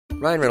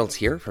Ryan Reynolds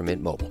here from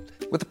Mint Mobile.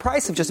 With the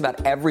price of just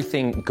about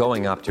everything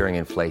going up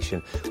during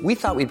inflation, we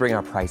thought we'd bring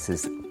our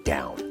prices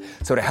down.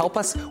 So to help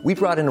us, we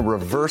brought in a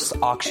reverse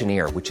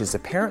auctioneer, which is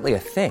apparently a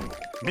thing.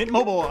 Mint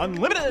Mobile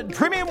Unlimited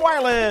Premium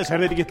Wireless. How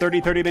to get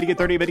 30, 30, bit to get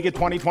 30, bit to get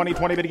 20, 20,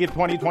 20, bit to get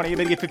 20, 20,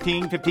 bit to get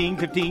 15, 15,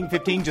 15,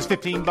 15, just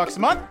 $15 a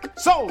month?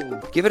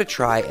 Sold! Give it a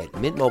try at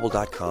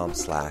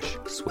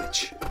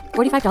mintmobile.com/switch.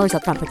 $45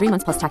 up front for 3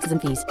 months plus taxes and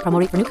fees. Promo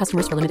rate for new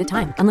customers for limited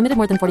time. Unlimited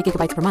more than 40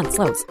 gigabytes per month.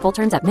 Slows full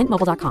terms at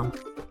mintmobile.com.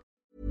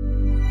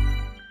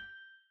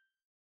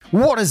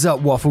 What is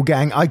up, Waffle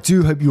Gang? I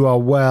do hope you are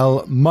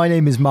well. My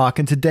name is Mark,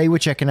 and today we're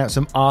checking out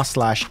some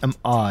r/am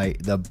I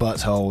the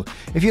Butthole.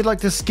 If you'd like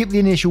to skip the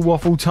initial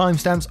waffle,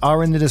 timestamps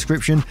are in the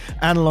description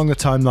and along the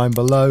timeline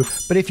below.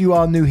 But if you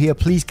are new here,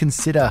 please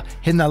consider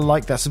hitting that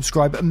like, that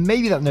subscribe, and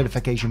maybe that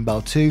notification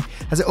bell too,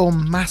 as it all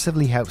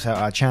massively helps out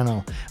our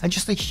channel. And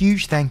just a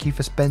huge thank you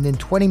for spending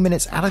 20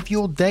 minutes out of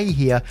your day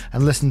here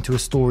and listening to a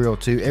story or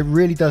two. It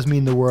really does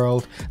mean the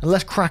world. And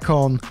let's crack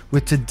on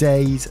with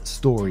today's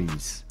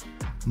stories.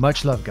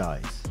 Much love,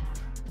 guys.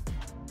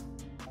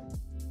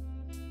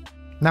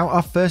 Now,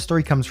 our first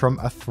story comes from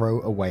a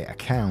throwaway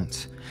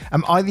account.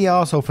 Am I the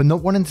arsehole for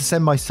not wanting to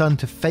send my son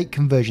to fake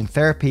conversion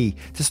therapy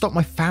to stop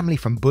my family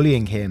from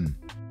bullying him?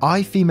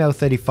 I, female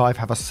 35,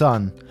 have a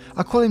son.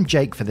 I call him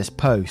Jake for this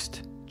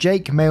post.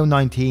 Jake, male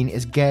 19,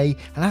 is gay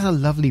and has a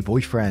lovely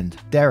boyfriend,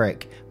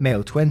 Derek,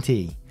 male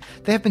 20.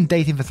 They have been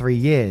dating for 3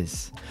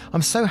 years.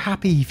 I'm so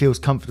happy he feels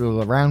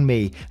comfortable around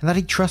me and that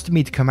he trusted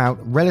me to come out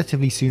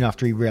relatively soon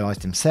after he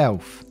realised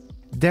himself.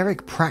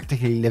 Derek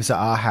practically lives at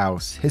our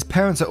house. His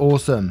parents are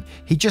awesome.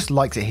 He just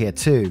likes it here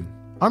too.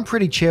 I'm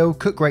pretty chill,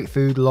 cook great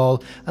food,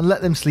 lol, and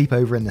let them sleep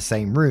over in the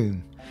same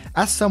room.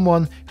 As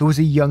someone who was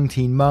a young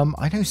teen mum,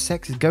 I know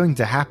sex is going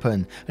to happen,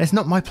 and it's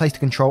not my place to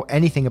control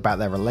anything about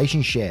their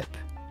relationship.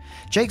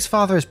 Jake's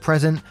father is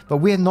present, but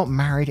we are not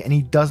married and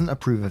he doesn't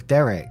approve of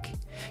Derek.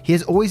 He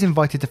is always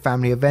invited to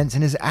family events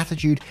and his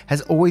attitude has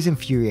always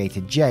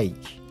infuriated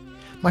Jake.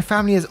 My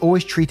family has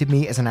always treated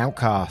me as an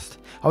outcast.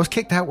 I was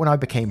kicked out when I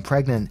became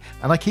pregnant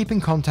and I keep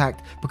in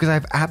contact because I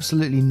have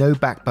absolutely no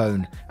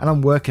backbone and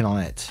I'm working on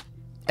it.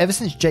 Ever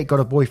since Jake got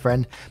a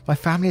boyfriend, my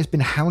family has been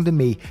hounding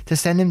me to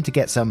send him to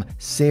get some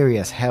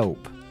serious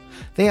help.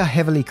 They are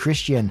heavily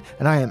Christian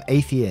and I am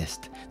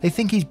atheist. They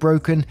think he's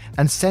broken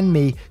and send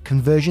me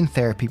conversion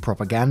therapy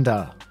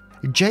propaganda.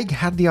 Jake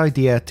had the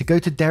idea to go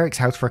to Derek's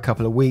house for a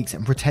couple of weeks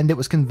and pretend it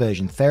was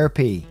conversion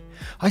therapy.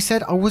 I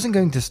said I wasn't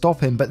going to stop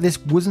him, but this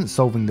wasn't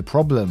solving the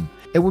problem.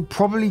 It would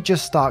probably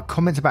just start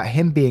comments about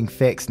him being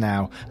fixed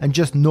now and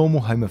just normal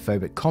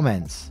homophobic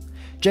comments.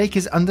 Jake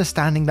is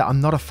understanding that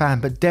I'm not a fan,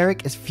 but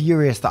Derek is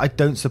furious that I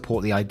don't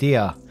support the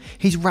idea.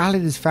 He's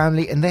rallied his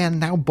family and they are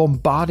now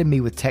bombarding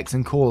me with texts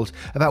and calls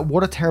about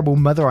what a terrible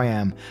mother I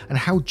am and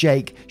how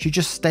Jake should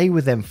just stay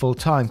with them full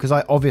time because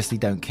I obviously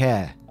don't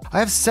care. I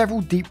have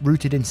several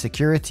deep-rooted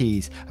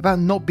insecurities about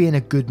not being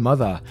a good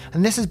mother,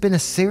 and this has been a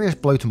serious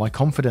blow to my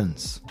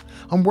confidence.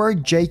 I'm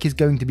worried Jake is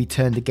going to be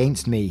turned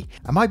against me.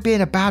 Am I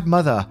being a bad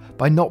mother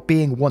by not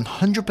being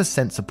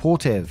 100%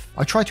 supportive?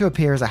 I try to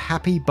appear as a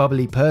happy,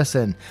 bubbly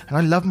person, and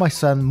I love my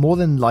son more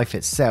than life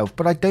itself,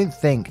 but I don't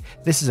think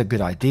this is a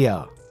good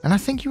idea. And I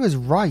think he was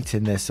right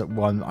in this at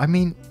one. I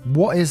mean,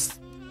 what is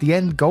the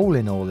end goal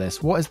in all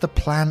this? What is the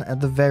plan at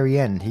the very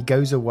end? He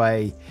goes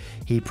away,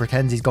 he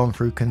pretends he's gone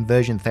through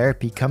conversion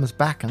therapy, comes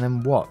back, and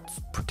then what?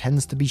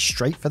 Pretends to be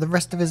straight for the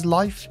rest of his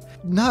life?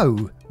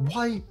 No.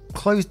 Why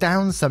close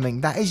down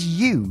something that is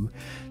you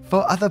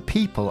for other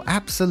people?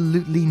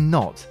 Absolutely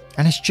not.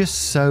 And it's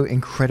just so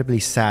incredibly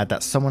sad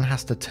that someone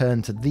has to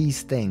turn to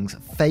these things,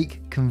 fake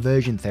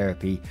conversion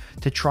therapy,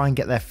 to try and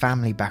get their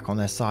family back on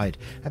their side.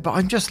 But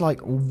I'm just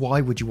like,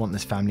 why would you want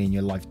this family in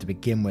your life to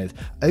begin with?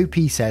 OP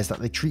says that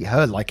they treat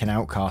her like an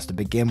outcast to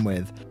begin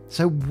with.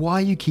 So why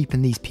are you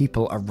keeping these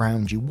people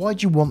around you? Why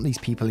do you want these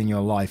people in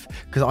your life?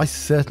 Because I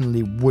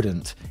certainly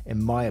wouldn't,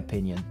 in my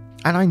opinion.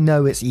 And I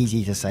know it's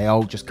easy to say,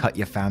 oh, just cut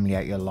your family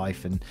out of your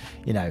life and,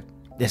 you know,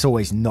 it's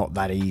always not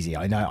that easy.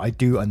 I know, I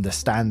do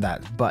understand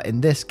that. But in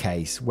this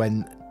case,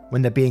 when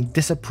they're being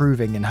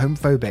disapproving and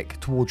homophobic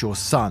towards your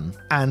son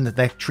and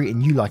they're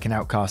treating you like an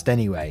outcast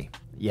anyway,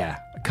 yeah,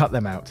 cut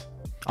them out.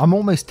 I'm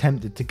almost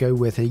tempted to go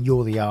with a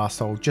you're the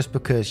arsehole just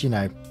because, you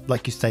know,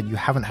 like you said, you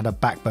haven't had a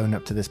backbone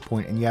up to this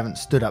point and you haven't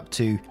stood up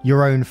to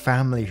your own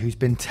family who's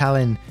been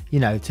telling, you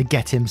know, to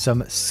get him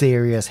some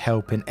serious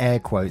help in air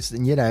quotes.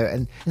 And, you know,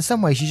 and in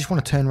some ways you just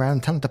want to turn around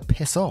and tell them to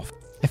piss off.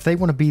 If they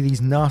want to be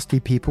these nasty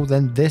people,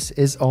 then this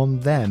is on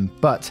them.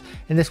 But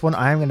in this one,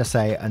 I am going to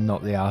say I'm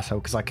not the arsehole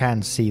because I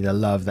can see the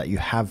love that you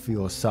have for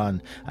your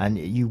son and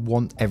you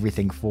want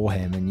everything for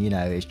him. And, you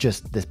know, it's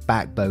just this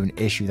backbone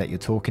issue that you're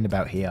talking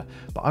about here.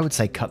 But I would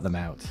say cut them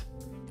out.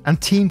 And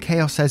Team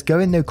Chaos says go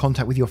in no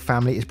contact with your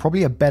family is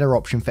probably a better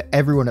option for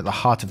everyone at the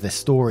heart of this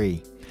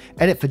story.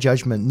 Edit for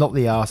judgment, not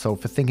the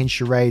arsehole for thinking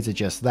charades are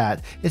just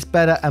that. It's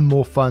better and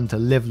more fun to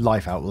live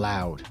life out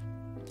loud.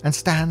 And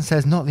Stan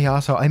says, not the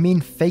arsehole, I mean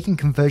faking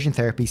conversion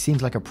therapy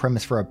seems like a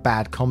premise for a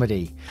bad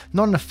comedy,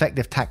 not an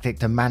effective tactic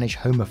to manage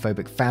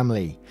homophobic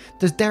family.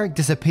 Does Derek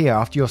disappear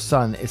after your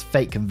son is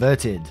fake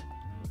converted?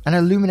 And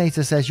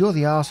Illuminator says, you're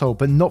the arsehole,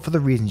 but not for the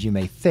reasons you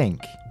may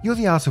think. You're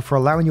the arsehole for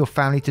allowing your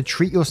family to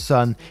treat your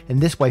son in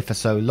this way for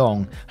so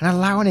long, and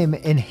allowing him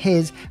in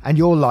his and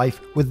your life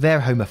with their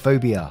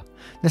homophobia,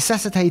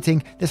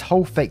 necessitating this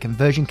whole fake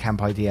conversion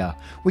camp idea,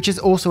 which is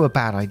also a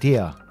bad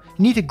idea.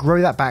 You need to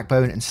grow that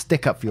backbone and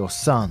stick up for your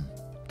son.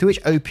 To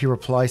which OP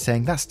replies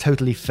saying, that's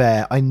totally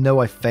fair, I know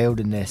I failed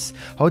in this.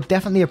 I would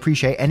definitely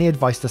appreciate any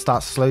advice to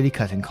start slowly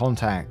cutting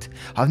contact.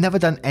 I've never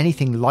done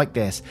anything like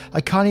this.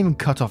 I can't even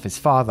cut off his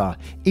father,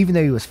 even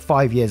though he was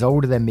 5 years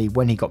older than me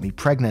when he got me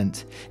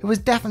pregnant. It was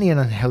definitely an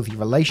unhealthy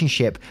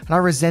relationship, and I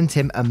resent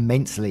him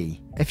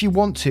immensely. If you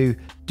want to,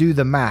 do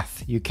the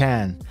math, you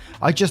can.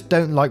 I just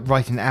don't like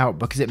writing it out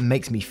because it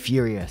makes me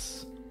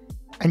furious.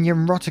 And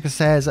Yamrotica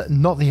says,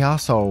 not the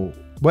arsehole.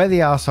 Where the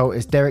arsehole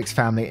is Derek's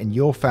family and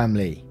your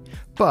family.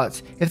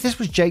 But if this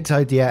was Jake's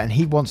idea and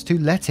he wants to,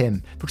 let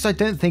him, because I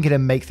don't think it'll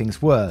make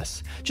things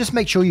worse. Just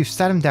make sure you've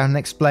sat him down and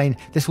explain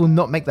this will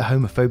not make the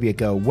homophobia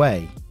go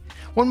away.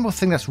 One more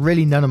thing that's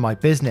really none of my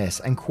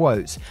business, and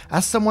quotes,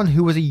 as someone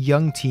who was a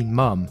young teen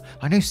mum,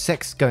 I know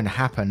sex is going to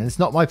happen and it's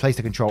not my place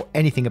to control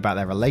anything about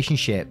their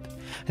relationship.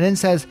 And then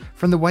says,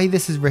 from the way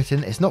this is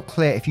written, it's not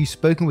clear if you've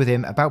spoken with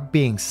him about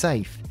being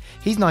safe.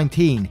 He's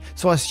 19,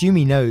 so I assume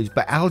he knows,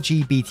 but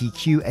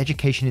LGBTQ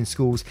education in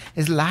schools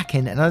is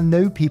lacking, and I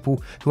know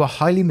people who are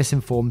highly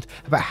misinformed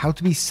about how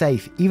to be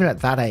safe even at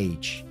that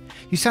age.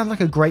 You sound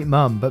like a great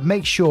mum, but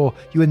make sure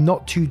you are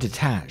not too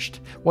detached.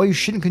 While you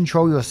shouldn't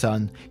control your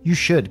son, you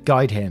should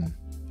guide him.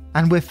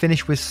 And we're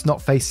finished with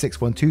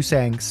Snotface612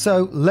 saying,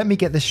 so let me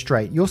get this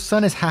straight, your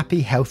son is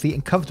happy, healthy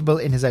and comfortable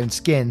in his own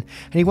skin,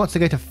 and he wants to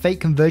go to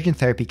fake conversion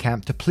therapy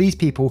camp to please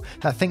people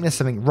that think there's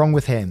something wrong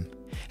with him.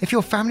 If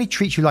your family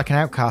treats you like an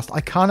outcast,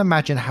 I can't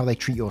imagine how they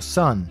treat your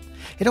son.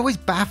 It always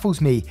baffles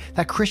me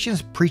that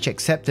Christians preach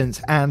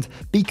acceptance and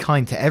be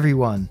kind to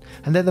everyone,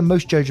 and they're the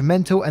most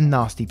judgmental and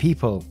nasty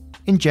people.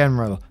 In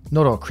general,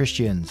 not all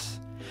Christians.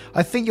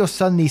 I think your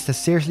son needs to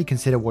seriously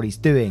consider what he's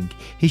doing.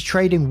 He's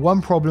trading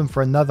one problem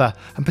for another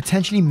and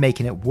potentially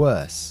making it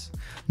worse.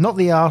 Not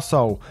the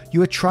arsehole,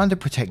 you are trying to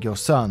protect your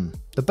son.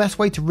 The best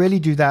way to really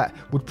do that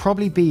would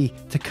probably be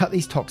to cut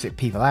these toxic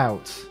people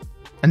out.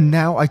 And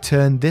now I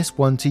turn this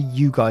one to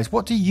you guys.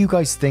 What do you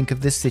guys think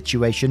of this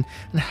situation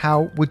and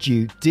how would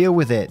you deal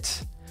with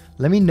it?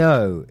 Let me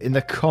know in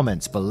the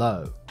comments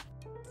below.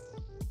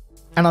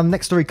 And our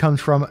next story comes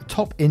from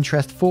Top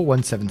Interest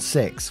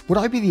 4176. Would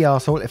I be the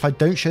arsehole if I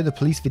don't show the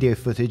police video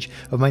footage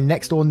of my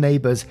next door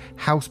neighbour's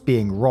house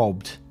being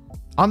robbed?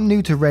 I'm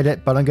new to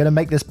Reddit, but I'm going to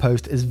make this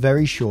post as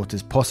very short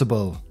as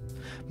possible.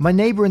 My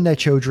neighbour and their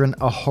children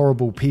are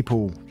horrible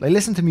people. They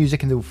listen to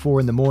music until 4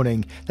 in the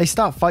morning, they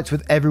start fights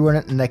with everyone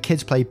and their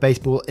kids play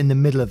baseball in the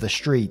middle of the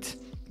street.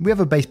 We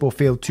have a baseball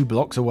field 2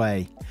 blocks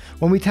away.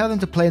 When we tell them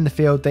to play in the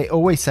field, they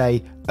always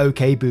say,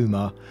 okay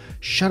boomer,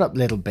 shut up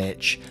little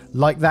bitch,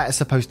 like that is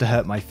supposed to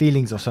hurt my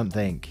feelings or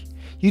something.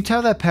 You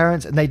tell their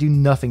parents and they do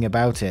nothing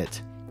about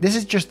it. This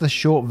is just the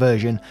short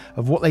version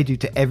of what they do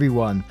to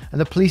everyone, and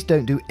the police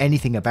don't do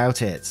anything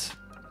about it.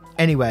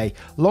 Anyway,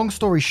 long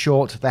story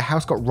short, their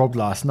house got robbed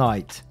last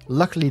night.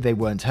 Luckily they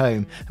weren't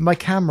home, and my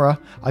camera,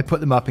 I put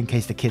them up in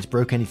case the kids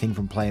broke anything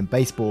from playing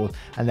baseball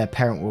and their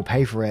parent will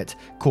pay for it,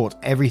 caught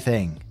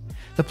everything.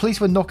 The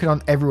police were knocking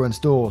on everyone's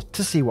door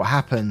to see what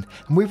happened,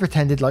 and we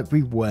pretended like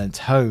we weren't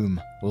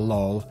home.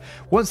 Lol.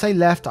 Once they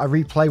left, I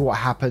replayed what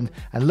happened,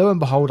 and lo and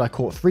behold I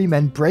caught 3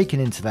 men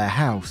breaking into their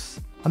house.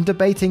 I'm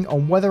debating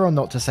on whether or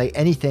not to say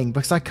anything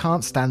because I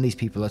can't stand these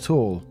people at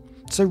all.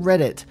 So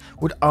Reddit,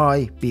 would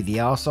I be the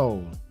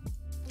arsehole?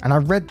 And I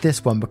read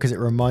this one because it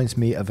reminds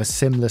me of a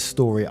similar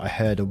story I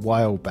heard a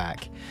while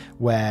back,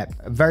 where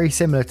very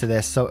similar to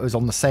this, so it was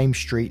on the same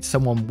street,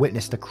 someone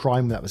witnessed a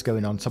crime that was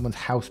going on, someone's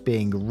house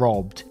being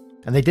robbed,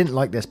 and they didn't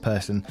like this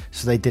person,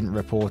 so they didn't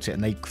report it,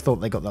 and they thought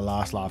they got the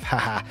last laugh,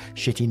 haha,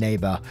 shitty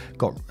neighbour,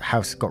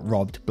 house got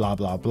robbed, blah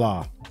blah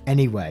blah.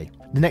 Anyway,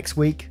 the next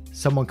week,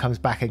 someone comes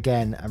back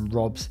again and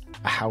robs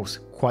a house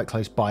quite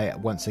close by it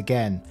once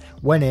again.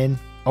 Went in,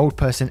 old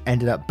person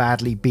ended up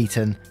badly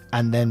beaten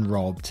and then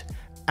robbed.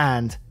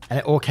 And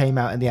it all came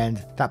out in the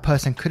end, that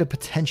person could have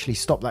potentially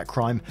stopped that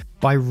crime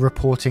by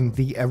reporting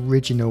the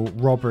original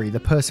robbery. The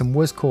person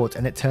was caught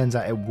and it turns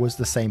out it was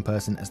the same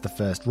person as the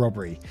first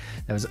robbery.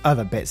 There was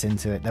other bits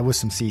into it. There was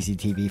some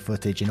CCTV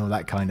footage and all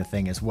that kind of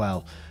thing as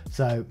well.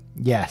 So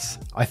yes,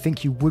 I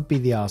think you would be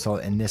the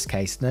arsehole in this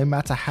case. No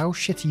matter how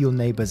shitty your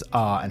neighbours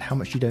are and how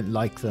much you don't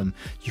like them,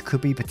 you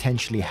could be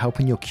potentially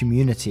helping your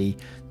community,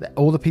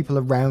 all the people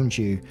around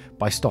you,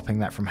 by stopping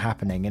that from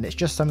happening. And it's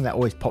just something that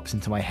always pops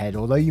into my head.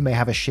 Although you may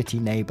have a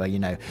shitty neighbour, you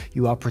know,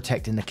 you are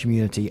protecting the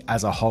community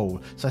as a whole.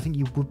 So I think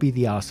you would be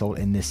the arsehole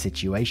in this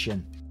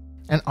situation.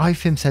 And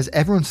iFim says,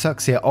 everyone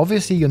sucks here.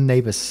 Obviously your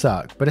neighbours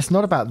suck, but it's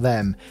not about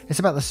them. It's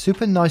about the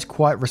super nice,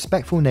 quiet,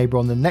 respectful neighbour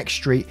on the next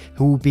street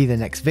who will be the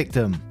next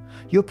victim.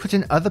 You're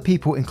putting other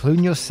people,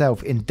 including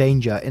yourself, in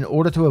danger in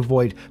order to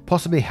avoid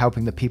possibly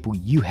helping the people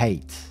you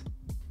hate.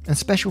 And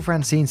Special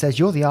Francine says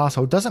you're the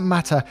arsehole doesn't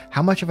matter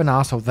how much of an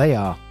arsehole they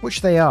are,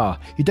 which they are.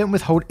 You don't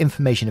withhold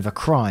information of a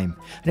crime.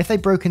 And if they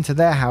broke into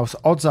their house,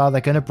 odds are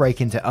they're going to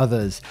break into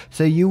others.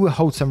 So you will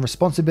hold some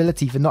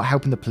responsibility for not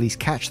helping the police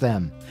catch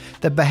them.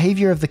 The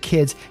behaviour of the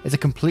kids is a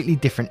completely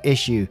different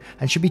issue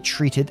and should be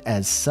treated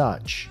as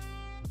such.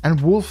 And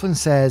Wolfen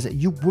says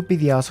you would be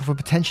the arsehole for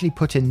potentially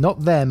putting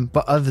not them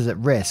but others at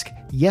risk.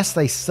 Yes,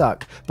 they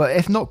suck, but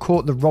if not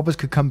caught, the robbers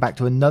could come back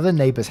to another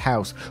neighbour's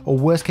house, or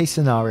worst case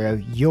scenario,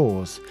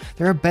 yours.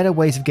 There are better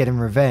ways of getting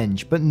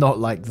revenge, but not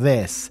like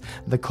this.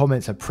 The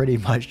comments are pretty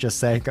much just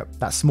saying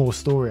that small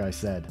story I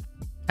said.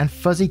 And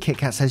Fuzzy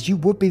KitKat says you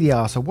would be the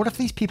arsehole. What if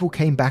these people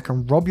came back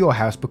and robbed your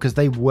house because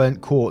they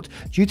weren't caught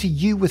due to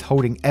you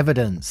withholding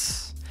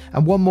evidence?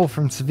 And one more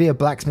from Severe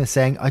Blacksmith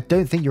saying, I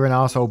don't think you're an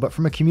arsehole, but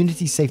from a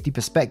community safety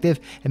perspective,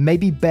 it may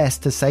be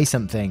best to say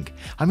something.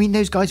 I mean,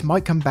 those guys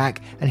might come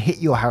back and hit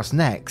your house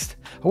next.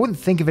 I wouldn't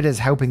think of it as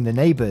helping the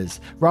neighbours,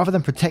 rather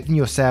than protecting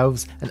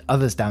yourselves and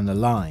others down the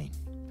line.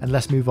 And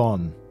let's move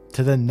on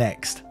to the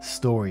next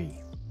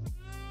story.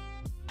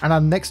 And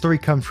our next story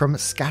comes from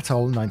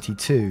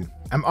Scatol92.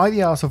 Am I the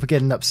arsehole for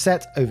getting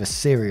upset over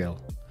cereal?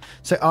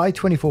 So I,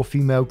 24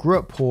 female, grew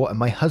up poor and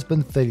my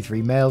husband,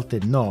 33 male,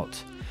 did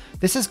not.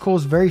 This has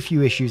caused very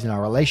few issues in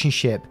our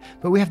relationship,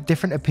 but we have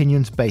different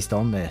opinions based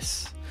on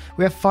this.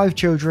 We have 5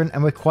 children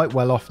and we're quite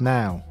well off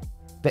now.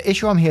 The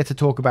issue I'm here to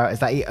talk about is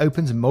that he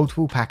opens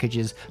multiple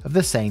packages of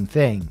the same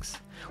things.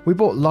 We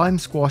bought lime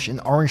squash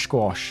and orange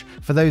squash.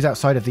 For those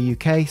outside of the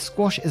UK,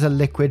 squash is a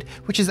liquid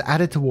which is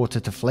added to water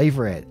to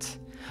flavour it.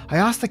 I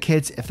asked the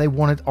kids if they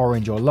wanted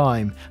orange or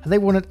lime, and they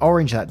wanted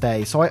orange that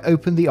day, so I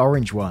opened the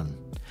orange one.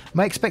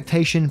 My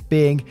expectation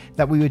being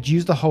that we would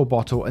use the whole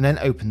bottle and then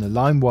open the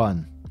lime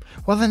one.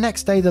 Well, the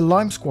next day the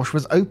lime squash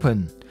was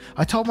open.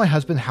 I told my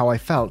husband how I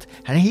felt,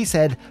 and he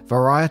said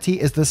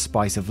variety is the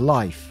spice of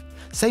life.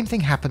 Same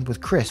thing happened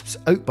with crisps,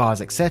 oat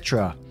bars,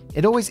 etc.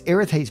 It always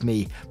irritates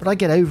me, but I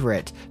get over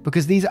it,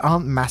 because these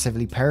aren't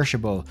massively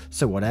perishable,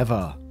 so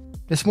whatever.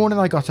 This morning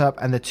I got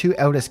up and the 2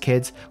 eldest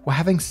kids were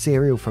having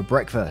cereal for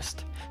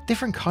breakfast.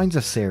 Different kinds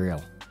of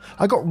cereal.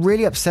 I got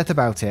really upset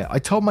about it. I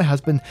told my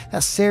husband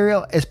that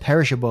cereal is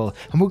perishable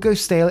and will go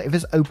stale if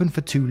it's open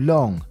for too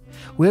long.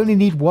 We only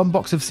need 1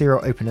 box of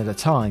cereal open at a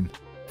time.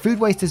 Food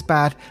waste is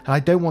bad and I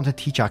don't want to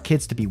teach our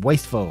kids to be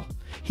wasteful.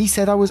 He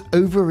said I was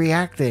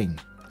overreacting.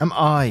 Am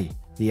I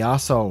the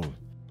arsehole?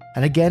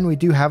 And again, we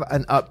do have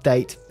an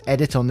update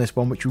edit on this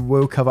one, which we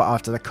will cover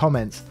after the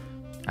comments.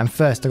 And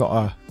first, I got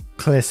to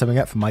clear something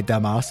up for my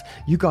dumb ass.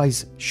 You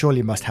guys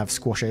surely must have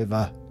squash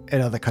over in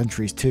other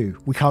countries too.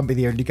 We can't be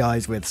the only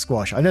guys with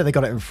squash. I know they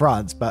got it in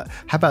France, but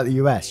how about the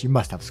US? You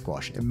must have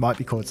squash. It might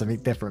be called something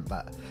different,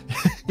 but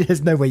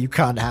there's no way you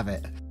can't have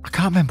it. I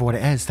can't remember what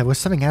it is. There was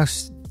something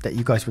else that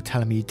you guys were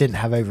telling me you didn't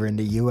have over in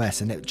the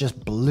US, and it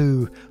just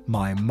blew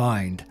my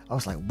mind. I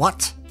was like,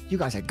 what? You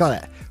guys had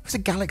got it. Was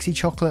it Galaxy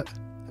chocolate?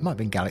 It might have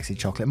been Galaxy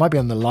chocolate. It might be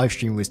on the live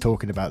stream we was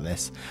talking about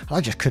this. And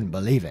I just couldn't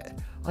believe it.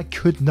 I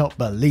could not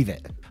believe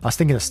it. I was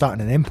thinking of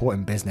starting an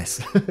importing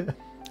business.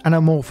 And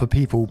I'm all for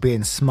people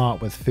being smart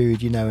with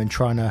food, you know, and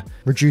trying to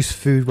reduce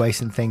food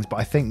waste and things. But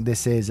I think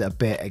this is a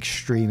bit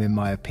extreme in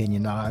my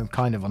opinion. I'm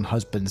kind of on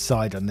husband's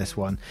side on this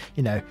one.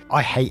 You know,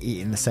 I hate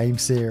eating the same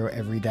cereal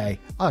every day.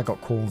 I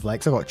got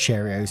cornflakes, I got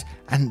Cheerios,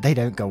 and they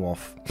don't go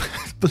off.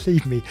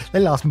 Believe me,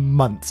 they last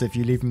months if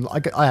you leave them.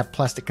 I have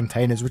plastic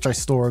containers which I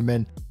store them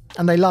in,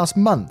 and they last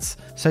months.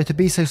 So to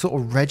be so sort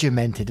of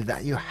regimented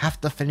that you have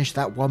to finish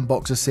that 1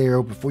 box of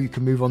cereal before you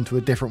can move on to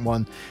a different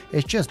one,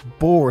 it's just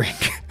boring.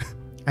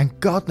 And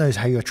God knows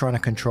how you're trying to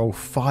control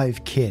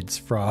 5 kids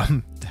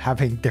from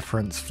having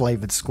different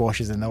flavoured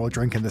squashes and they're all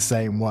drinking the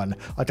same one.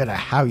 I don't know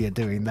how you're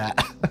doing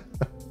that.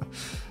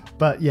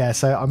 But yeah,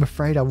 so I'm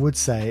afraid I would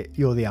say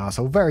you're the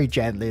arsehole. Very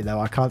gently though,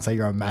 I can't say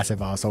you're a massive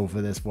arsehole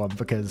for this one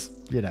because,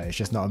 you know, it's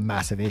just not a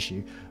massive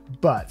issue.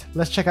 But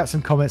let's check out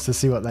some comments to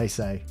see what they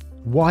say.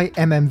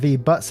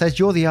 YMMV Butt says,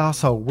 you're the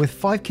arsehole. With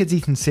 5 kids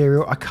eating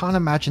cereal, I can't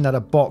imagine that a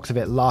box of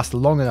it lasts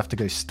long enough to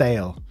go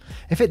stale.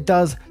 If it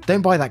does,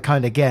 don't buy that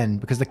kind again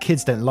because the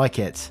kids don't like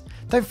it.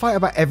 Don't fight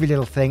about every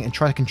little thing and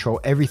try to control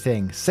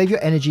everything. Save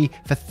your energy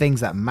for things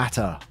that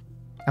matter.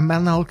 And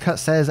Manal Cut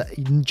says,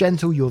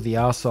 gentle, you're the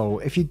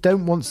arsehole. If you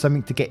don't want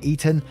something to get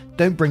eaten,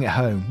 don't bring it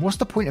home. What's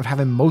the point of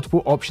having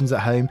multiple options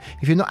at home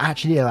if you're not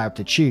actually allowed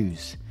to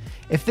choose?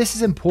 If this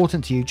is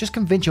important to you, just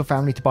convince your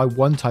family to buy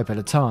one type at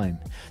a time.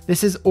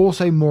 This is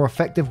also a more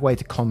effective way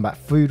to combat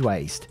food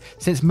waste,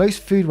 since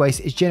most food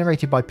waste is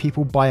generated by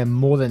people buying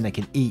more than they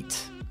can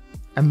eat.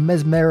 And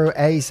Mesmero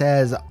A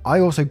says, I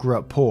also grew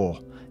up poor.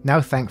 Now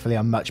thankfully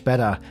I'm much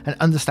better and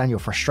understand your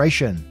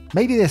frustration.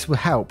 Maybe this will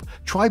help.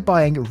 Try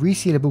buying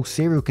resealable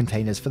cereal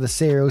containers for the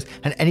cereals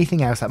and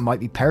anything else that might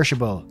be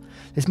perishable.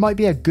 This might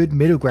be a good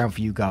middle ground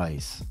for you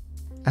guys.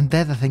 And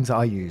they're the things that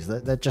I use.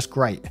 They're just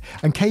great.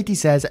 And Katie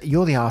says,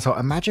 you're the arsehole.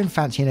 Imagine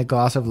fancying a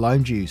glass of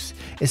lime juice.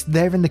 It's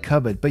there in the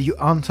cupboard, but you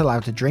aren't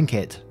allowed to drink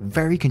it.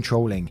 Very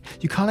controlling.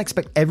 You can't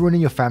expect everyone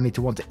in your family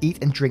to want to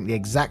eat and drink the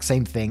exact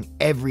same thing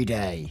every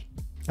day.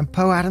 And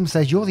Poe Adams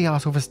says, you're the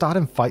arsehole for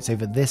starting fights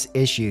over this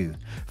issue.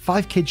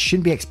 5 kids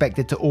shouldn't be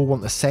expected to all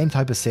want the same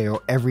type of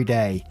cereal every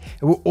day.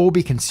 It will all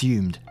be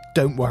consumed.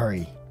 Don't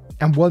worry.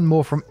 And one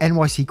more from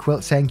NYC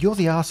Quilt saying, you're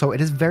the arsehole. It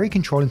is very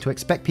controlling to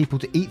expect people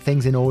to eat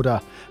things in order,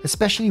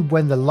 especially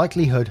when the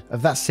likelihood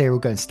of that cereal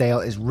going stale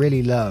is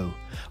really low.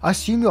 I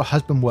assume your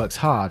husband works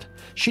hard.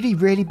 Should he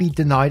really be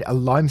denied a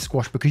lime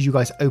squash because you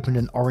guys opened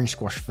an orange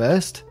squash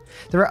first?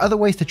 There are other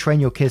ways to train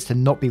your kids to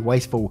not be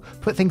wasteful,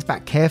 put things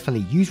back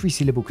carefully, use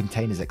resealable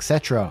containers,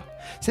 etc.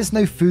 Since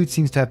no food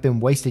seems to have been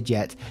wasted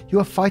yet,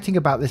 you are fighting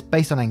about this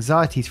based on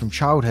anxieties from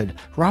childhood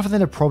rather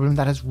than a problem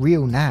that is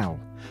real now.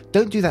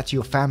 Don't do that to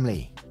your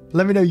family.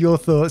 Let me know your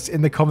thoughts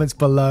in the comments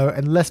below,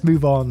 and let's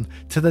move on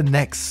to the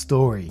next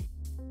story.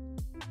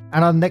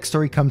 And our next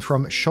story comes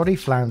from Shoddy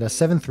Flounder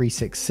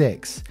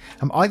 7366.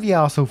 Am I the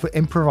arsehole for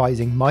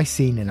improvising my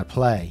scene in a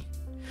play?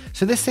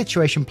 So this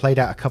situation played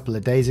out a couple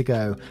of days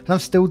ago, and I'm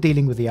still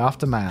dealing with the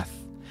aftermath.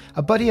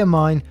 A buddy of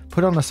mine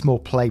put on a small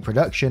play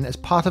production as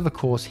part of a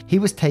course he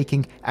was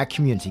taking at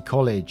community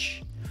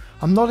college.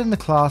 I'm not in the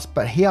class,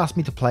 but he asked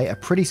me to play a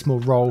pretty small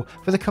role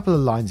with a couple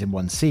of lines in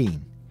one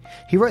scene.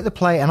 He wrote the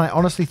play and I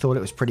honestly thought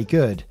it was pretty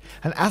good,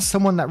 and as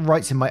someone that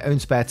writes in my own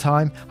spare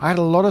time, I had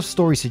a lot of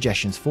story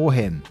suggestions for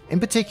him. In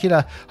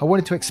particular, I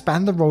wanted to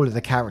expand the role of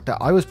the character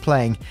I was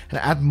playing and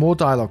add more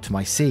dialogue to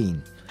my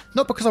scene.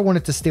 Not because I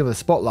wanted to steal the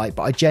spotlight,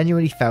 but I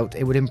genuinely felt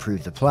it would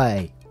improve the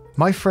play.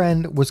 My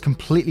friend was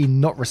completely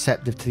not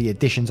receptive to the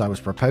additions I was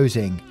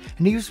proposing,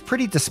 and he was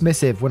pretty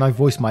dismissive when I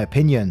voiced my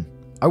opinion.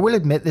 I will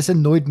admit this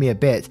annoyed me a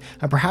bit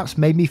and perhaps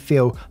made me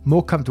feel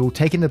more comfortable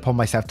taking it upon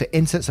myself to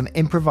insert some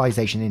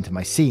improvisation into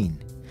my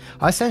scene.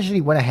 I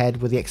essentially went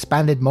ahead with the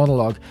expanded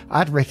monologue I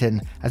had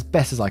written as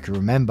best as I could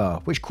remember,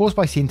 which caused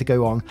my scene to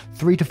go on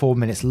 3 to 4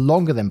 minutes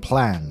longer than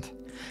planned.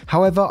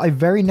 However, I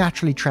very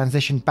naturally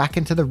transitioned back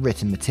into the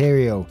written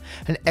material,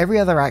 and every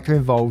other actor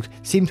involved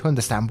seemed to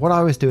understand what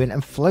I was doing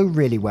and flow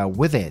really well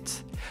with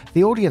it.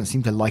 The audience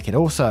seemed to like it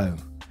also.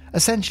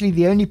 Essentially,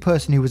 the only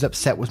person who was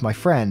upset was my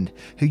friend,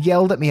 who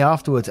yelled at me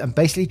afterwards and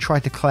basically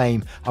tried to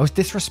claim I was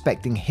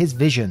disrespecting his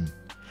vision.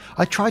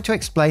 I tried to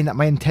explain that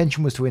my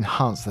intention was to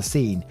enhance the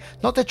scene,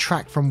 not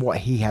detract from what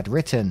he had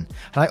written,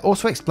 and I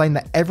also explained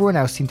that everyone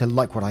else seemed to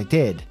like what I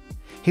did.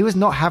 He was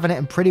not having it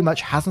and pretty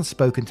much hasn't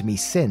spoken to me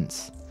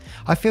since.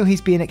 I feel he's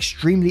being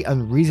extremely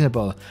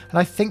unreasonable, and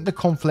I think the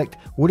conflict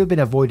would have been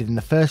avoided in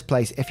the first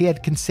place if he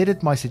had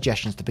considered my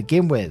suggestions to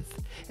begin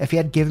with, if he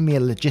had given me a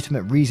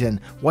legitimate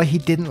reason why he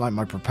didn't like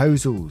my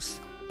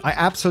proposals. I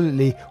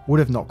absolutely would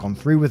have not gone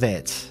through with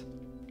it.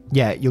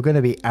 Yeah, you're going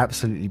to be the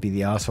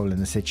arsehole in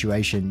the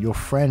situation. Your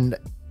friend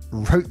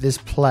wrote this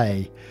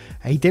play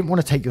and he didn't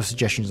want to take your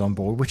suggestions on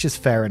board, which is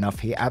fair enough.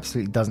 He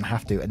absolutely doesn't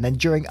have to. And then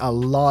during a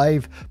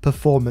live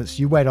performance,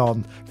 you went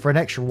on for an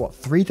extra,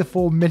 3 to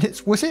 4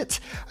 minutes, was it?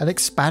 And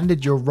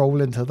expanded your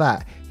role into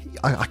that.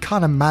 I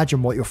can't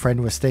imagine what your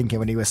friend was thinking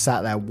when he was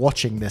sat there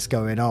watching this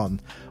going on.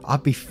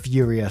 I'd be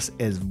furious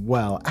as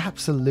well.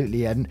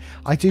 Absolutely. And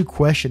I do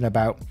question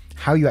about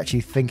how you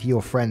actually think of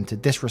your friend to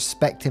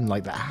disrespect him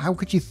like that. How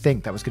could you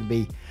think that was going to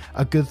be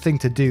a good thing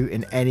to do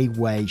in any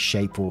way,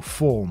 shape or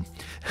form?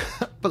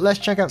 But let's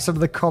check out some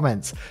of the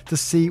comments to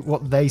see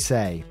what they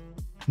say.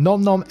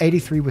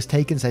 NomNom83 was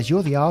taken says,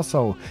 you're the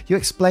arsehole. You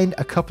explained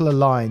a couple of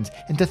lines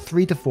into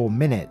 3 to 4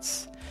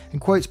 minutes. And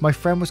quotes, my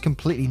friend was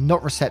completely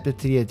not receptive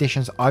to the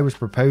additions I was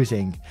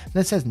proposing. And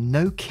then says,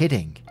 no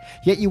kidding.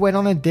 Yet you went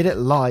on and did it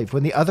live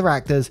when the other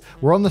actors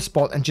were on the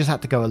spot and just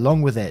had to go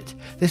along with it.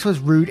 This was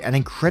rude and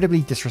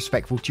incredibly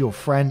disrespectful to your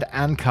friend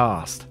and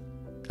cast.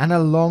 And a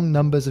long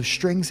numbers of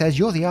string says,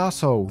 you're the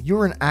arsehole.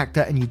 You're an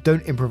actor and you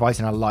don't improvise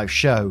in a live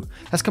show.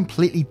 That's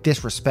completely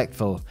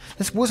disrespectful.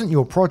 This wasn't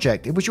your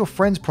project, it was your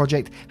friend's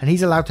project and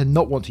he's allowed to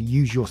not want to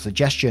use your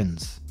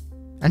suggestions.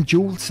 And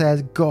Jules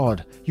says,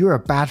 God, you're a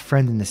bad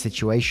friend in this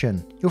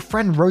situation. Your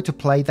friend wrote a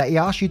play that he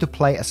asked you to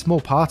play a small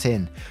part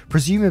in,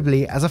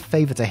 presumably as a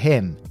favour to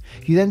him.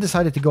 You then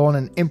decided to go on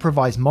an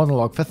improvised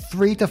monologue for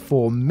 3 to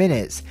 4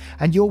 minutes,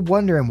 and you're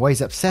wondering why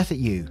he's upset at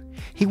you.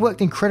 He worked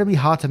incredibly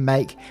hard to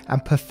make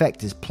and perfect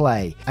his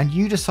play, and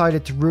you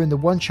decided to ruin the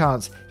one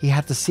chance he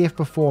had to see if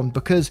performed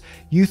because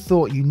you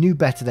thought you knew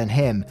better than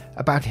him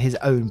about his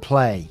own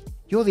play.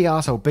 You're the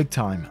arsehole big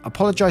time.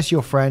 Apologise to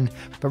your friend,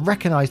 but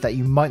recognise that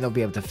you might not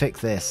be able to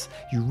fix this.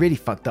 You really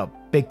fucked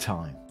up big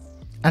time.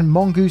 And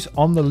Mongoose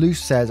on the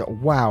Loose says,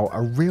 wow,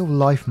 a real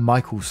life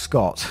Michael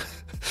Scott.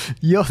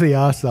 You're the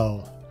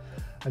arsehole.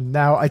 And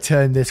now I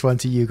turn this one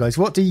to you guys.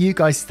 What do you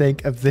guys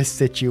think of this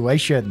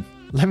situation?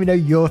 Let me know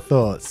your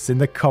thoughts in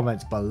the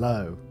comments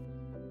below.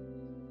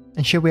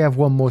 And should we have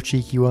one more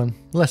cheeky one?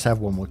 Let's have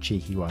one more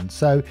cheeky one.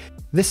 So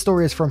this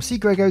story is from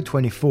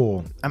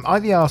CGrego24. Am I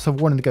the arsehole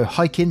wanting to go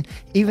hiking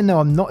even though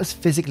I'm not as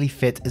physically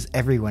fit as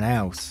everyone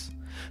else?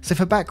 So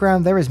for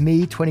background, there is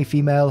me, 20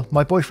 female,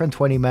 my boyfriend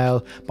 20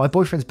 male, my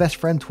boyfriend's best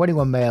friend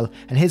 21 male,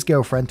 and his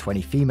girlfriend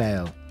 20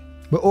 female.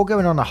 We're all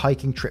going on a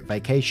hiking trip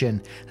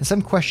vacation, and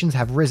some questions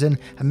have risen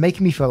and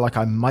making me feel like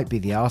I might be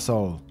the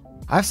arsehole.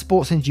 I have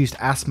sports-induced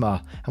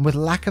asthma, and with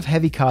lack of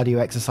heavy cardio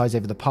exercise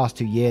over the past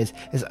 2 years,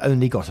 it's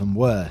only gotten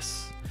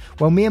worse.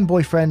 Well, me and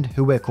boyfriend,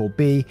 who we'll call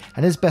B,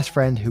 and his best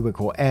friend, who we'll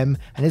call M,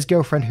 and his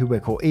girlfriend, who we'll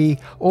call E,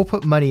 all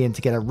put money in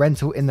to get a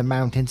rental in the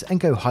mountains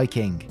and go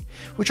hiking,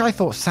 which I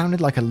thought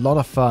sounded like a lot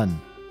of fun.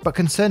 But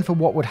concerned for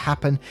what would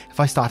happen if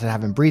I started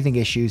having breathing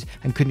issues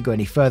and couldn't go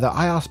any further,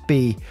 I asked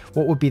B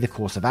what would be the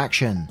course of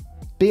action.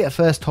 B at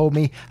first told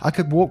me I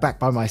could walk back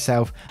by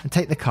myself and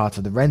take the car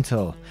to the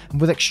rental,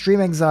 and with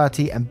extreme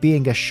anxiety and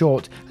being a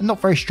short and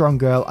not very strong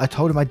girl, I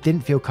told him I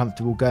didn't feel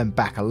comfortable going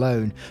back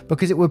alone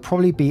because it would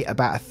probably be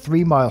about a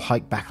 3-mile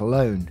hike back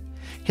alone.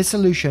 His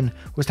solution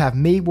was to have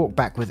me walk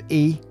back with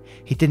E.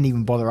 He didn't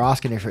even bother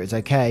asking if it was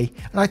okay,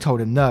 and I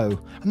told him no,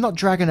 I'm not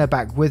dragging her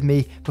back with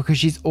me because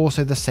she's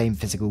also the same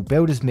physical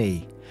build as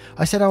me.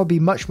 I said I would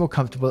be much more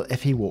comfortable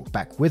if he walked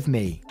back with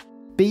me.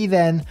 B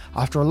then,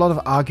 after a lot of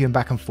arguing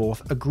back and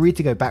forth, agreed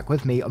to go back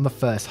with me on the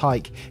first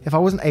hike if I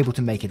wasn't able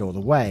to make it all the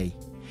way.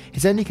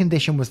 His only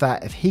condition was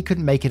that if he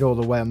couldn't make it all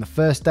the way on the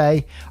first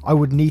day, I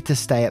would need to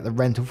stay at the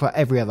rental for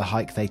every other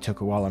hike they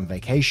took while on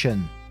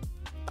vacation.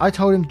 I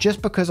told him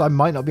just because I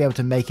might not be able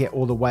to make it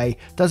all the way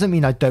doesn't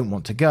mean I don't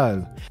want to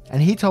go,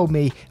 and he told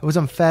me it was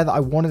unfair that I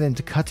wanted him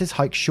to cut his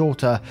hike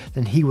shorter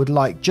than he would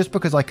like just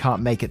because I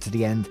can't make it to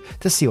the end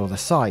to see all the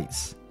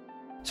sights.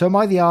 So am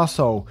I the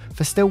arsehole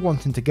for still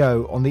wanting to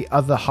go on the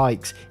other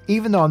hikes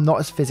even though I'm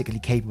not as physically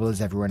capable as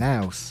everyone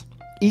else?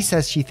 E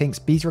says she thinks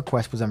B's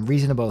request was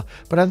unreasonable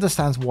but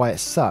understands why it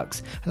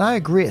sucks, and I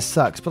agree it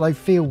sucks, but I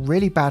feel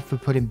really bad for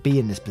putting B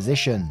in this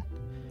position.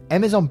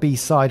 M is on B's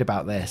side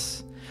about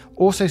this.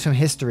 Also some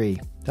history.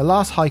 The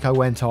last hike I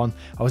went on,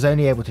 I was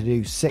only able to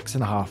do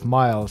 6.5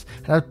 miles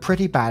and had a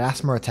pretty bad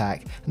asthma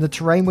attack, and the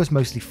terrain was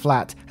mostly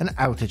flat and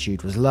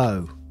altitude was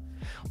low.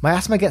 My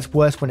asthma gets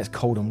worse when it's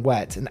cold and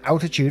wet, and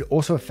altitude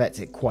also affects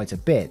it quite a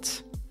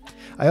bit.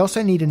 I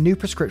also need a new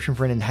prescription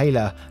for an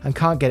inhaler and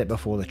can't get it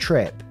before the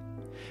trip.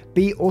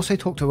 B also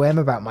talked to M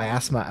about my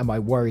asthma and my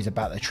worries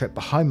about the trip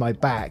behind my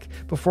back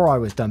before I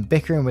was done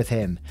bickering with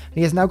him, and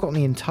he has now gotten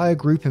the entire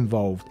group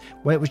involved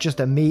when it was just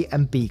a me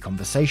and B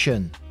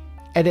conversation.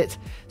 Edit,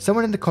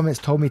 someone in the comments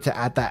told me to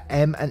add that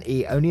M and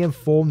E only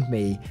informed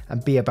me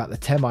and B about the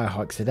 10-mile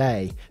hikes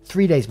today,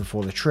 3 days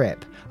before the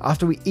trip,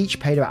 after we each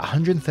paid about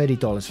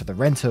 $130 for the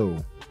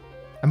rental.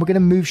 And we're going to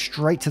move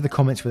straight to the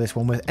comments for this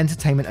one, with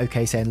Entertainment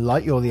OK saying,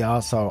 like you're the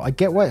arsehole, I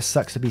get why it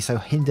sucks to be so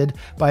hindered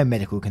by a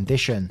medical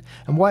condition,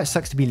 and why it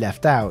sucks to be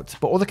left out,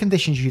 but all the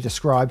conditions you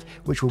described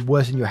which will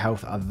worsen your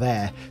health are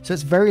there, so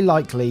it's very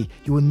likely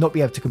you will not be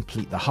able to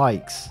complete the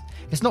hikes.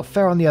 It's not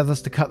fair on the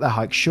others to cut their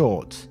hike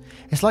short.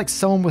 It's like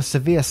someone with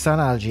severe sun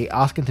allergy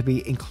asking to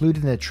be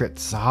included in a trip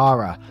to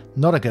Sahara.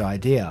 Not a good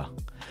idea.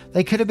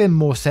 They could have been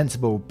more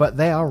sensible, but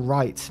they are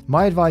right.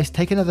 My advice,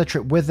 take another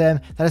trip with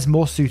them that is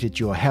more suited to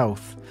your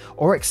health.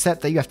 Or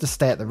accept that you have to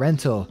stay at the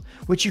rental,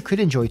 which you could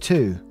enjoy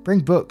too. Bring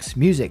books,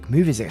 music,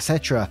 movies,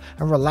 etc.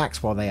 and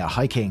relax while they are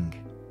hiking.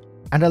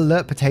 And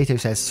Alert Potato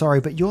says, sorry,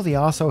 but you're the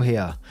arsehole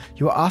here.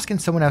 You are asking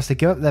someone else to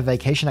give up their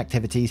vacation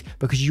activities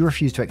because you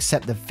refuse to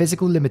accept the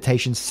physical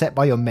limitations set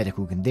by your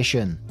medical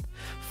condition.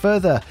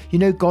 Further, you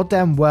know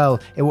goddamn well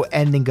it will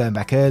end in going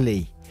back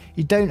early.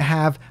 You don't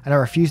have and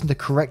are refusing to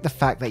correct the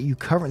fact that you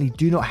currently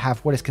do not have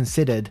what is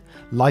considered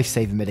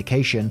life-saving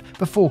medication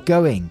before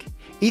going.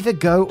 Either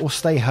go or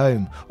stay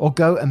home, or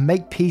go and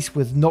make peace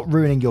with not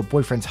ruining your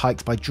boyfriend's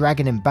hikes by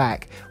dragging him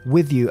back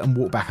with you and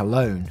walk back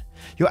alone.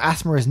 Your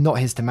asthma is not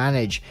his to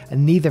manage,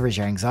 and neither is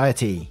your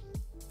anxiety.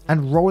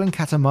 And Roland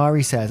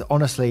Katamari says,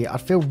 honestly, I'd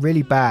feel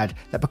really bad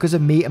that because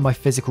of me and my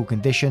physical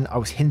condition, I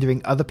was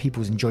hindering other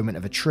people's enjoyment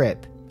of a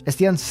trip. It's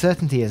the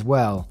uncertainty as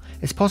well.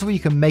 It's possible you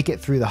can make it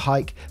through the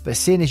hike, but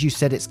seeing as you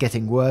said it's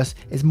getting worse,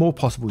 it's more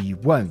possible you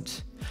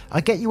won't.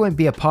 I get you won't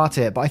be a part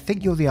of it, but I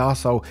think you're the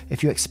arsehole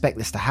if you expect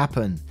this to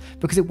happen.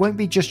 Because it won't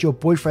be just your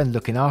boyfriend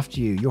looking after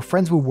you, your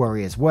friends will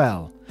worry as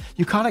well.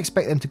 You can't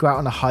expect them to go out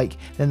on a hike,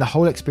 then the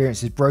whole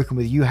experience is broken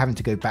with you having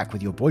to go back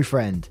with your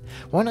boyfriend.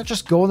 Why not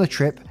just go on the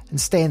trip and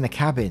stay in the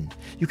cabin?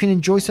 You can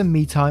enjoy some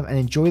me time and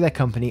enjoy their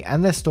company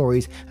and their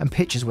stories and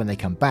pictures when they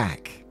come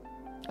back.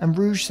 And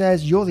Rouge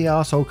says, you're the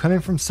arsehole coming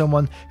from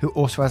someone who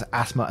also has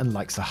asthma and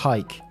likes to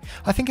hike.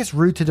 I think it's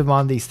rude to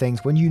demand these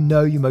things when you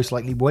know you most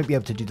likely won't be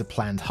able to do the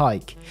planned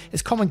hike.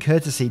 It's common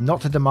courtesy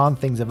not to demand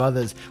things of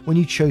others when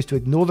you chose to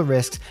ignore the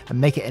risks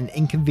and make it an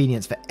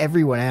inconvenience for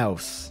everyone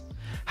else.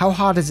 How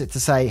hard is it to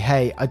say,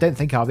 hey, I don't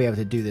think I'll be able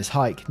to do this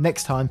hike.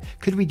 Next time,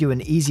 could we do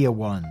an easier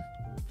one?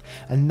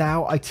 And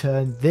now I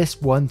turn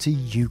this one to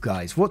you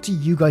guys. What do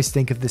you guys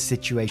think of this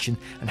situation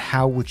and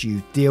how would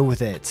you deal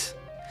with it?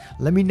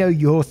 Let me know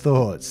your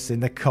thoughts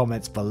in the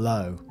comments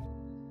below.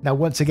 Now,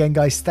 once again,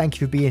 guys, thank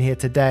you for being here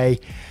today.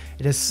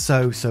 It is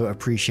so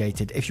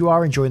appreciated. If you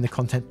are enjoying the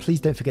content, please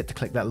don't forget to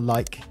click that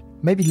like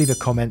maybe leave a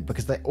comment,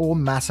 because they all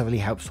massively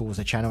help towards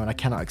the channel and I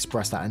cannot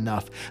express that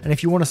enough. And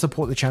if you want to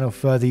support the channel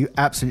further, you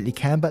absolutely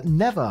can, but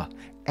never,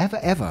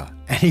 ever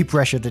any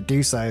pressure to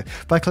do so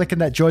by clicking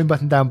that join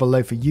button down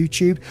below for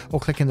YouTube or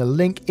clicking the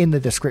link in the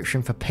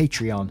description for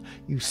Patreon,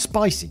 you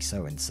spicy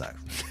so-and-so.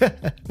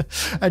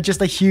 And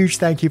just a huge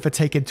thank you for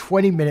taking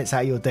 20 minutes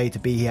out of your day to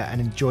be here and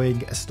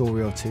enjoying a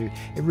story or two.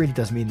 It really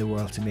does mean the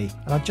world to me,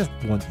 and I just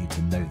want you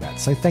to know that.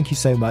 So thank you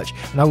so much,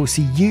 and I will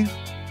see you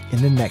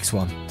in the next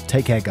one.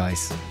 Take care,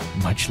 guys.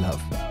 Much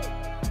love.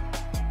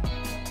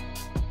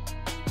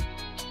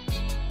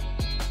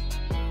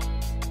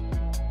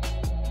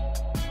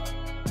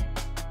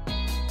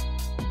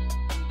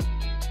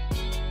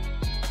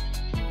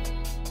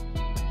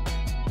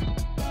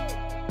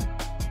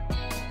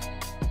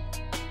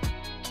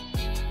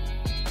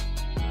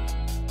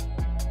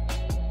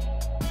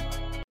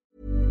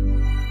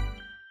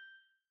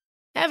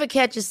 Ever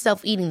catch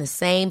yourself eating the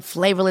same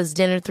flavorless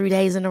dinner 3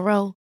 days in a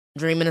row?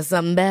 Dreaming of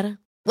something better?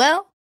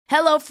 Well,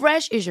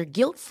 HelloFresh is your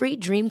guilt-free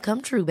dream come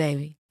true,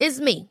 baby.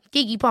 It's me,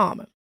 Keke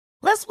Palmer.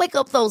 Let's wake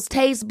up those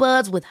taste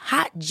buds with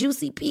hot,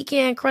 juicy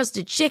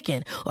pecan-crusted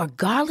chicken or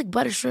garlic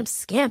butter shrimp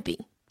scampi.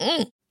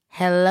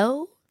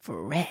 Hello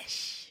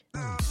Fresh.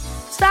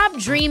 Stop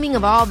dreaming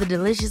of all the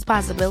delicious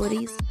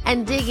possibilities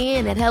and dig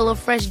in at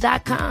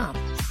HelloFresh.com.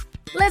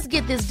 Let's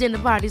get this dinner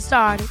party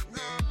started.